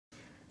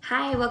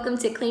Hi, welcome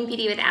to Clean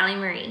Beauty with Alli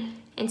Marie.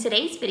 In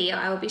today's video,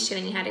 I will be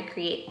showing you how to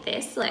create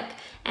this look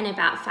in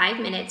about 5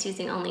 minutes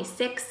using only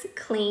 6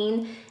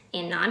 clean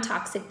and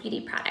non-toxic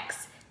beauty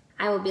products.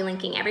 I will be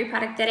linking every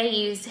product that I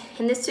use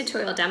in this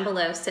tutorial down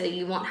below so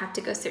you won't have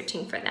to go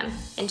searching for them.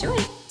 Enjoy!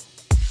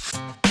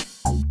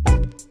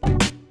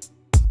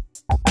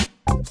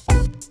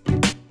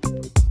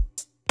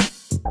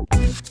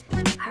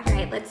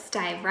 Alright, let's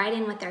dive right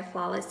in with our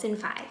Flawless in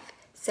 5.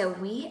 So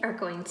we are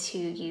going to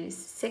use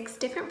 6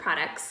 different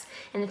products,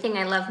 and the thing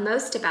I love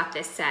most about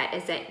this set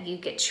is that you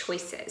get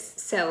choices.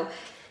 So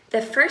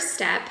the first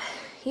step,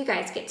 you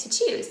guys get to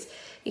choose.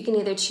 You can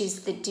either choose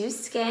the Dew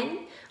Skin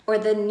or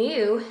the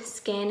new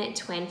Skin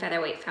Twin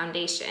Featherweight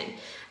Foundation.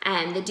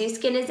 The Dew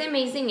Skin is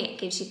amazing. It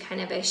gives you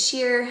kind of a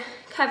sheer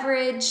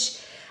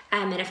coverage,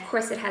 and of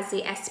course it has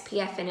the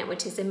SPF in it,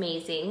 which is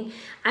amazing.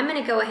 I'm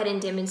gonna go ahead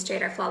and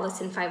demonstrate our Flawless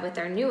in 5 with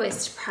our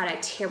newest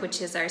product here,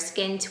 which is our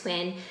Skin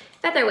Twin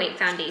Featherweight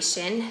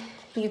Foundation.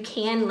 You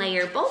can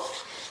layer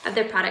both of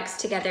their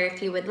products together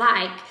if you would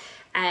like.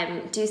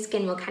 Dew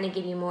Skin will kind of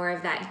give you more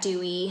of that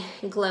dewy,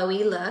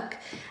 glowy look.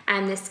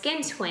 The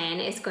Skin Twin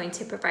is going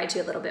to provide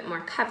you a little bit more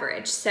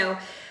coverage. So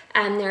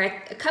there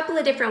are a couple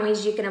of different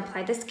ways you can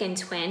apply the Skin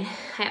Twin.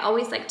 I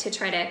always like to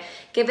try to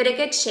give it a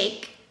good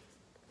shake.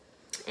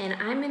 And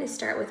I'm gonna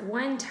start with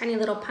one tiny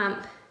little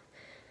pump,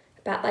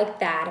 about like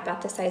that,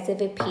 about the size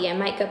of a pea. I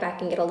might go back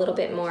and get a little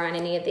bit more on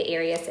any of the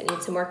areas that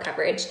need some more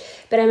coverage,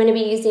 but I'm gonna be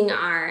using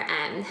our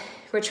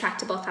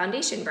retractable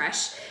foundation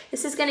brush.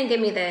 This is gonna give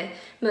me the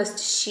most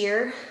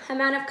sheer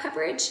amount of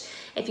coverage.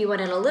 If you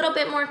wanted a little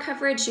bit more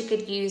coverage, you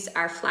could use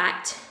our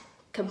flat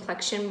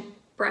complexion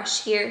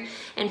brush here.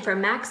 And for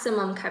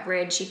maximum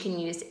coverage, you can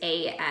use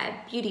a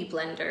beauty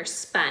blender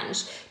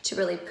sponge to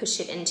really push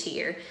it into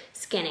your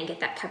skin and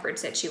get that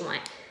coverage that you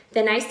want.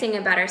 The nice thing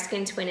about our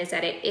Skin Twin is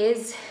that it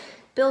is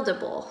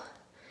buildable.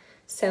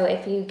 So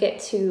if you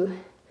get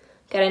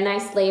a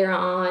nice layer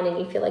on and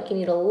you feel like you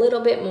need a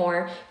little bit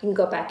more, you can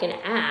go back and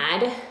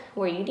add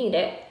where you need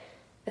it,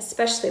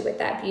 especially with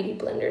that beauty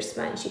blender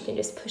sponge. You can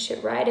just push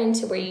it right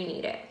into where you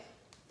need it.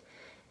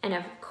 And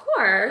of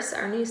course,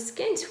 our new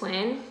Skin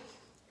Twin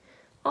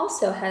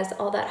also has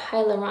all that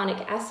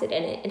hyaluronic acid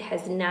in it. It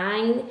has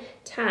 9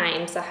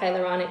 times the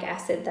hyaluronic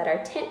acid that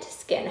our tint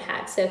skin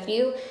had. So if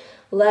you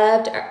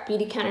loved our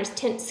Beautycounter's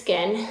tint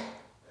skin,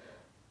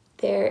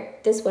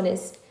 this one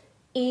is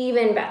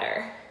even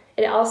better.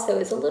 It also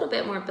is a little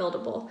bit more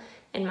buildable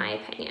in my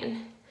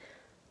opinion.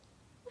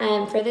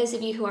 And for those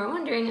of you who are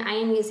wondering, I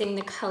am using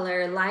the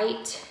color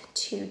Light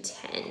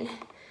 210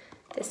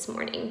 this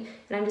morning.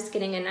 And I'm just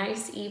getting a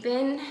nice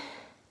even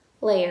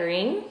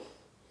layering.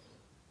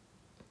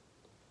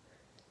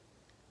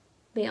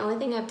 The only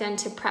thing I've done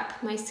to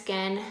prep my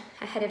skin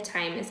ahead of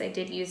time is I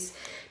did use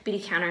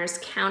Beautycounter's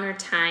Counter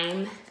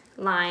Time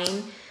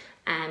line.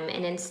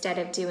 And instead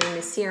of doing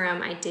the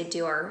serum, I did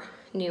do our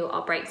new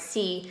All Bright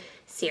C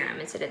serum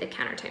instead of the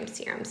Counter Time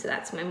serum. So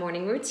that's my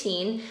morning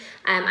routine.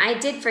 I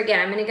did forget,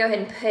 I'm gonna go ahead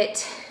and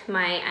put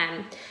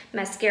my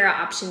mascara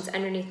options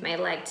underneath my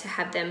leg to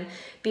have them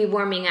be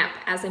warming up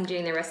as I'm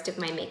doing the rest of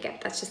my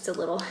makeup. That's just a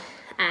little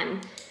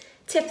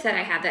tip that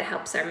I have that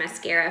helps our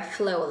mascara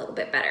flow a little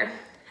bit better.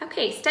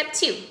 Okay, step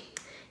 2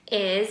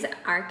 is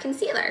our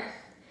concealer.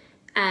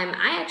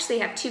 I actually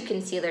have 2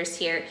 concealers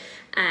here.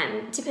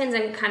 Depends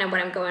on kind of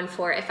what I'm going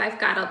for. If I've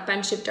got a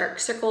bunch of dark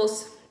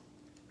circles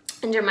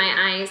under my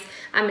eyes,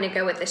 I'm gonna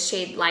go with the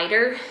shade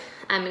lighter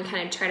and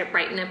kind of try to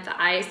brighten up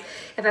the eyes.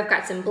 If I've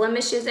got some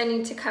blemishes I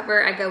need to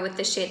cover, I go with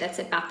the shade that's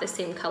about the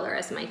same color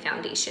as my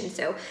foundation.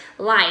 So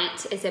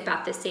light is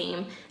about the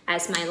same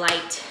as my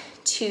Light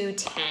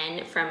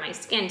 210 from my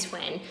Skin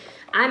Twin.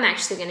 I'm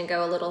actually gonna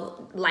go a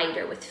little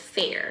lighter with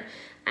Fair.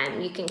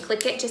 You can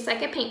click it just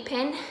like a paint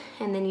pen,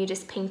 and then you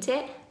just paint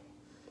it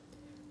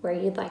where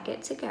you'd like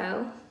it to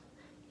go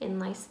in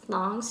nice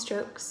long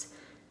strokes.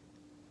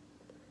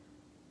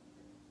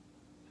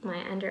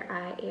 My under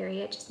eye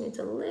area just needs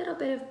a little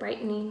bit of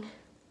brightening.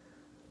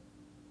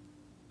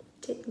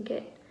 Didn't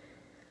get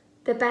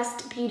the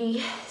best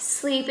beauty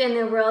sleep in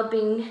the world,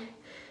 being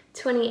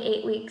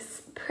 28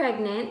 weeks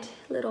pregnant.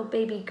 Little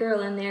baby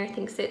girl in there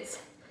thinks it's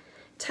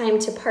time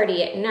to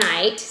party at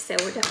night, so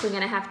we're definitely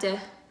gonna have to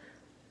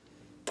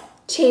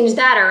change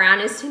that around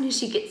as soon as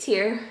she gets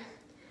here.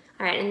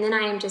 All right, and then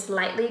I am just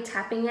lightly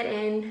tapping it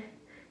in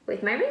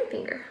with my ring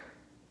finger.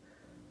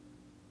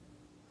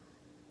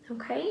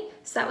 Okay,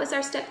 so that was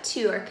our step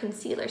 2, our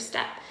concealer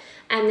step.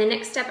 And the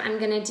next step I'm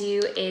gonna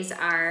do is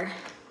our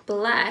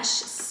blush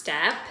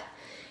step.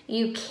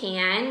 You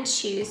can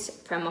choose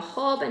from a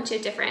whole bunch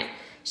of different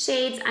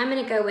shades. I'm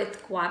gonna go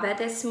with Guava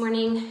this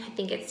morning. I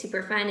think it's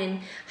super fun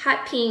and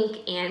hot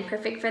pink and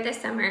perfect for the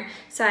summer.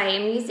 So I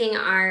am using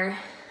our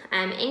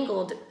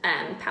angled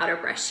powder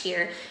brush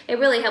here. It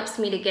really helps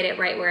me to get it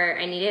right where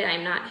I need it.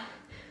 I'm not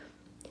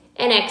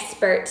an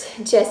expert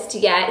just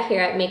yet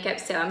here at makeup,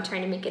 so I'm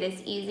trying to make it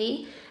as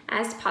easy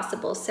as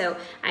possible. So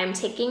I'm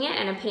taking it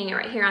and I'm putting it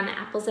right here on the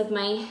apples of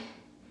my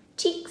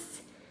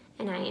cheeks,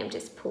 and I am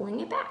just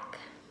pulling it back.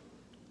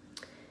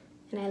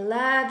 And I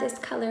love this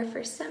color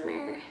for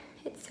summer.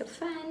 It's so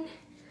fun.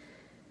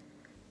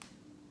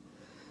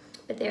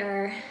 But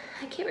there are,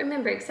 I can't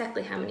remember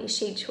exactly how many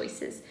shade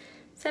choices,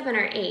 7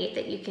 or 8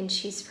 that you can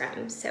choose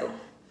from. So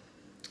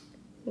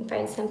you can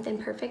find something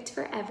perfect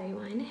for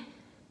everyone.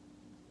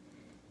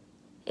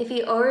 If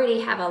you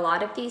already have a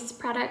lot of these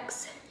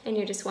products and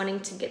you're just wanting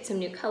to get some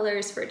new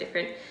colors for a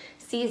different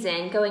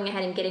season, going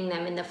ahead and getting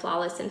them in the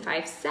Flawless in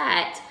 5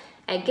 set,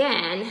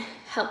 again,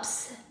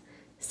 helps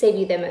save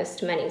you the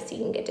most money. So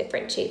you can get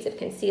different shades of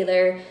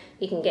concealer.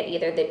 You can get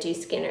either the Dew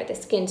Skin or the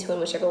Skin Tone,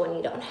 whichever one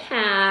you don't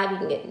have. You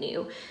can get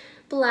new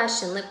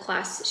blush and lip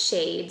gloss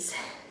shades.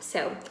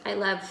 So I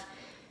love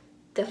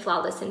the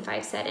Flawless in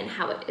 5 set and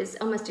how it is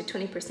almost a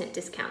 20%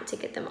 discount to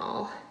get them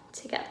all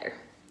together.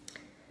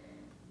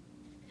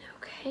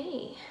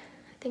 Okay,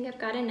 I think I've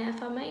got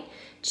enough on my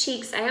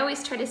cheeks. I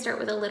always try to start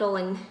with a little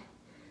and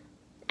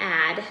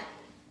add.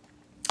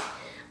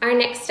 Our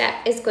next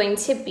step is going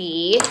to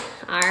be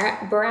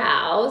our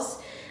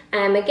brows.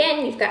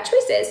 Again, you've got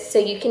choices. So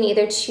you can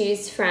either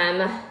choose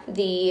from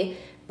the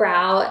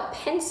brow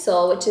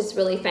pencil, which is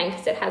really fun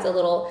because it has a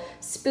little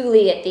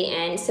spoolie at the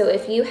end. So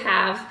if you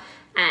have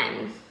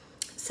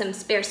some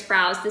sparse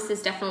brows, this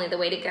is definitely the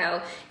way to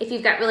go. If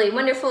you've got really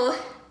wonderful,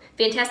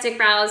 fantastic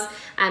brows,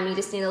 you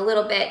just need a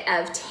little bit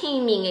of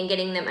taming and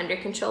getting them under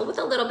control with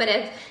a little bit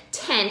of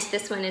tint.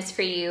 This one is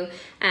for you.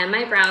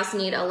 My brows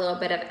need a little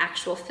bit of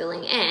actual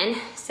filling in.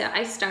 So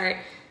I start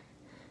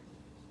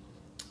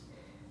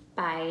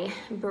by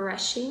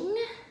brushing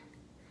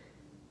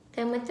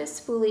them with the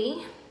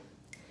spoolie.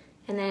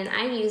 And then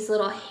I use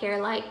little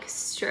hair-like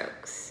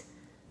strokes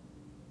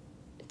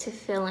to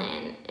fill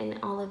in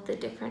all of the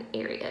different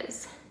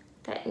areas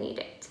that need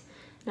it.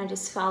 And I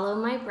just follow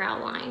my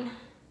brow line.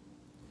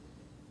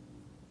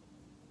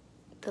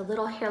 The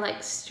little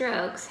hair-like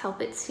strokes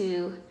help it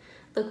to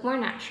look more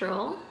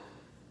natural.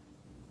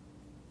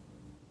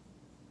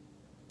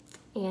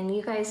 And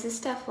you guys, this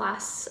stuff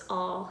lasts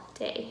all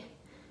day.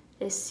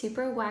 It's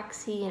super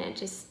waxy and it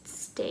just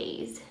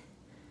stays.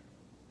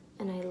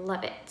 And I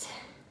love it.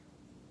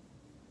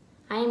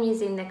 I am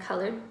using the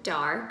color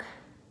Dark.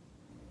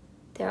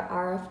 There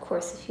are, of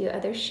course, a few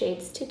other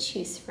shades to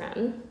choose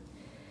from.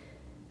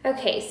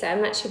 Okay, so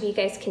I'm not sure if you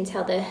guys can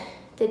tell the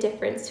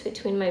difference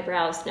between my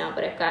brows now,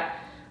 but I've got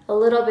a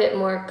little bit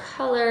more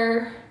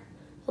color,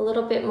 a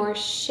little bit more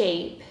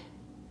shape,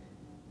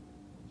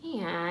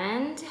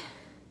 and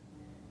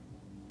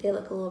they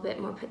look a little bit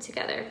more put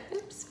together.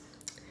 Oops.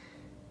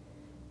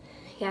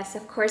 Yes,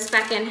 of course,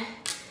 back in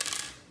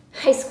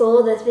high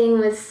school, the thing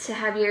was to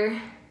have your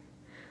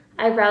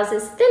eyebrows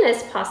as thin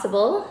as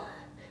possible.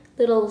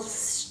 Little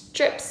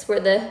strips were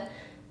the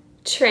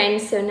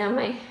trend, so now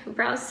my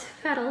brows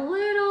have had a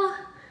little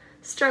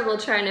struggle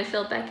trying to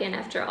fill back in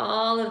after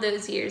all of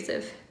those years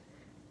of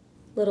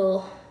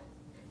little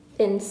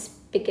thin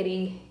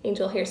spaghetti,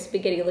 angel hair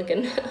spaghetti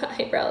looking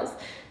eyebrows.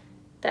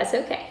 That's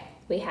okay.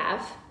 We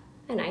have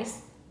a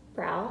nice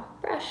brow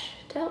brush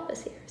to help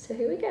us here. So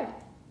here we go.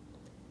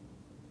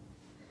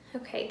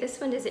 Okay, this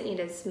one doesn't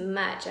need as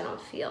much, I don't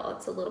feel.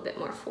 It's a little bit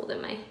more full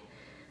than my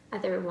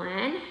other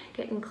one.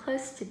 Getting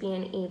close to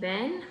being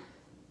even.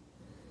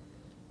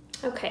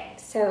 Okay,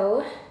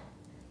 so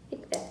I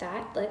think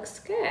that looks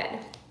good.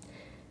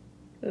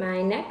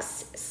 My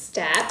next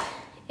step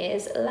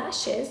is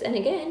lashes, and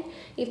again,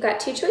 you've got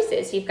 2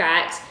 choices. You've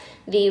got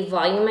the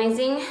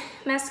volumizing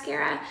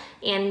mascara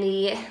and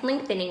the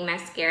lengthening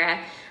mascara.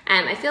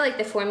 I feel like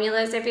the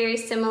formulas are very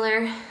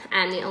similar,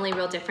 and the only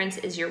real difference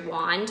is your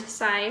wand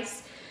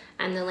size.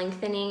 The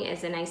lengthening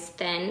is a nice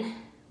thin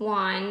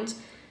wand,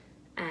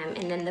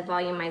 and then the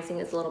volumizing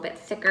is a little bit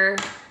thicker.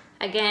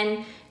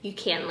 Again, you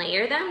can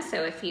layer them,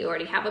 so if you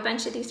already have a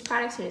bunch of these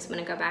products and you just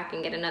want to go back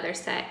and get another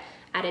set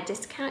at a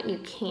discount, you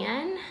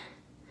can.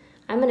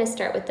 I'm going to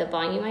start with the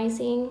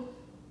volumizing.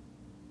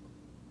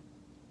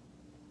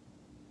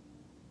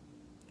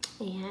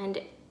 And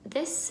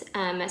this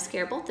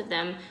mascara, both of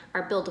them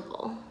are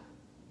buildable.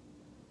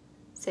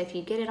 So if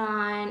you get it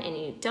on and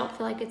you don't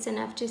feel like it's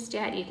enough just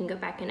yet, you can go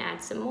back and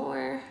add some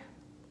more.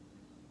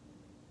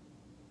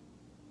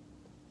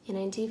 And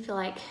I do feel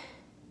like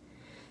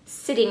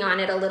sitting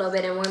on it a little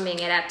bit and warming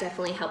it up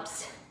definitely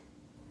helps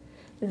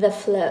the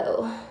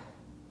flow.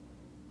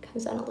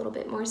 Comes on a little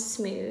bit more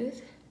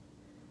smooth.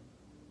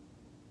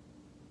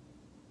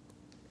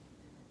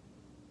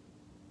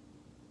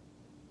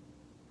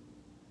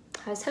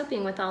 I was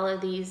hoping with all of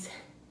these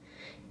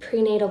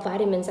prenatal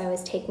vitamins I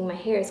was taking, my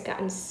hair has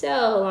gotten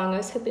so long. I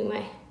was hoping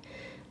my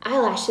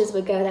eyelashes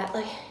would go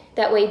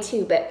that way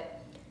too,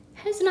 but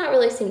has not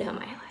really seemed to help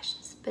my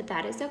eyelashes, but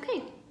that is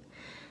okay.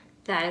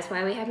 That is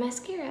why we have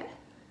mascara.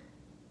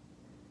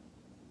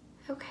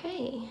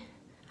 Okay,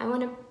 I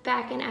want to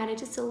back and add it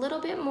just a little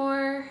bit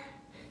more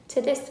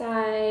to this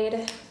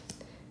side,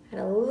 add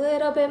a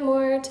little bit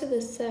more to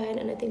this side,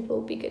 and I think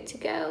we'll be good to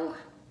go.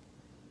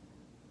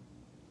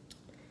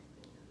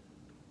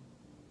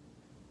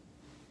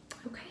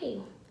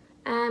 Okay,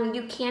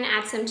 you can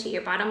add some to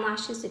your bottom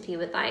lashes if you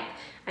would like.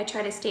 I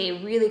try to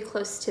stay really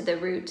close to the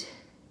root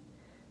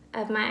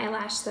of my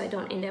eyelash so I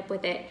don't end up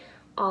with it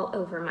all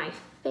over my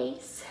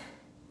face.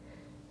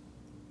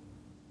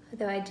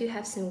 Although I do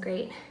have some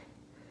great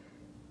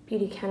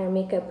Beautycounter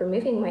makeup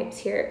removing wipes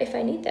here if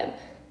I need them,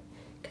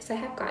 because I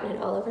have gotten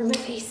it all over my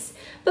face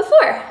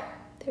before.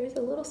 There's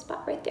a little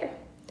spot right there.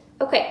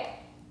 Okay,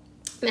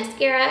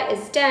 mascara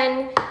is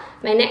done.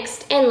 My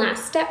next and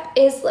last step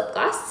is lip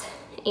gloss,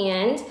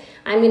 and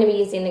I'm gonna be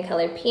using the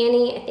color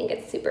Peony. I think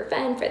it's super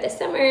fun for the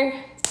summer.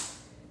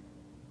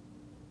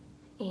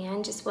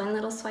 And just one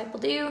little swipe will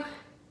do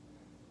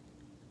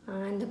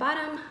on the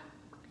bottom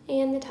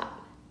and the top.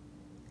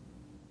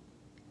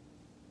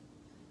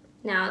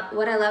 Now,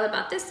 what I love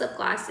about this lip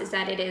gloss is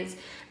that it is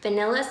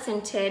vanilla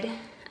scented.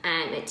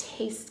 It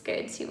tastes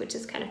good too, which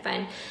is kind of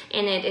fun.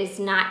 And it is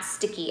not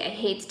sticky. I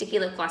hate sticky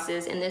lip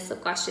glosses, and this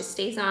lip gloss just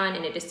stays on,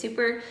 and it is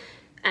super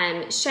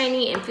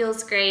shiny and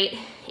feels great.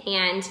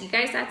 And you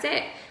guys, that's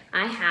it.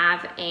 I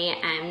have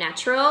a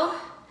natural,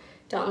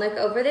 don't look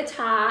over the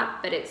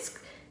top, but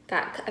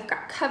I've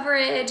got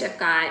coverage. I've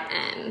got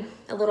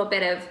a little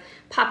bit of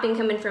popping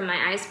coming from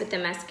my eyes with the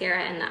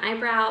mascara and the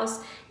eyebrows.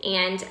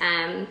 And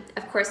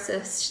of course,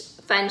 this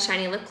fun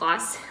shiny lip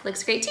gloss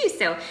looks great too.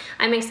 So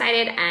I'm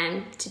excited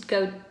to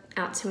go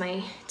out to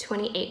my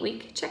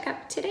 28-week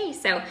checkup today.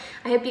 So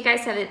I hope you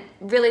guys have a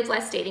really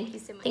blessed day. Thank you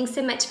so much. Thanks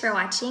so much for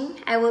watching.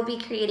 I will be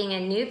creating a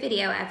new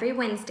video every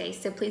Wednesday,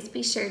 so please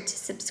be sure to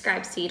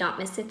subscribe so you don't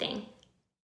miss a thing.